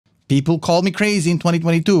People called me crazy in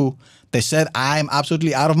 2022. They said I'm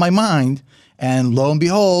absolutely out of my mind. And lo and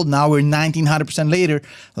behold, now we're 1900% later.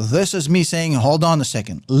 This is me saying, hold on a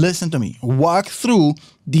second. Listen to me. Walk through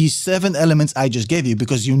these 7 elements I just gave you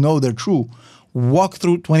because you know they're true. Walk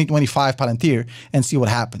through 2025 Palantir and see what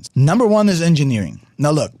happens. Number 1 is engineering.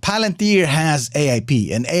 Now look, Palantir has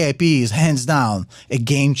AIP, and AIP is hands down a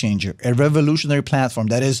game changer, a revolutionary platform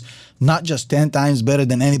that is not just 10 times better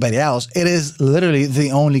than anybody else. It is literally the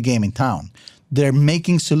only game in town. They're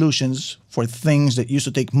making solutions for things that used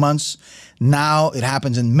to take months. Now it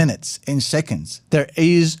happens in minutes, in seconds. There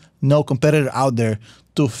is no competitor out there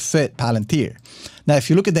to fit Palantir. Now, if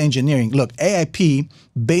you look at the engineering, look, AIP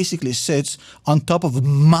basically sits on top of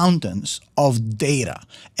mountains of data,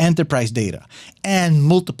 enterprise data, and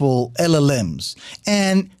multiple LLMs,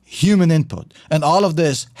 and human input. And all of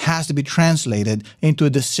this has to be translated into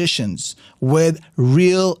decisions with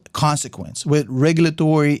real consequence, with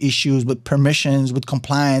regulatory issues, with permissions, with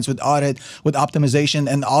compliance, with audit, with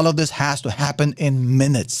optimization. And all of this has to happen in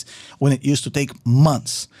minutes when it used to take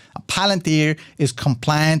months. Palantir is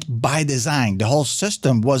compliant by design. The whole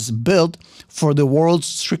system was built for the world's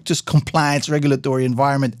strictest compliance regulatory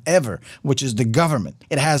environment ever, which is the government.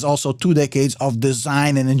 It has also 2 decades of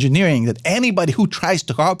design and engineering that anybody who tries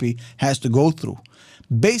to copy has to go through.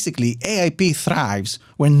 Basically, AIP thrives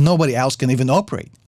when nobody else can even operate.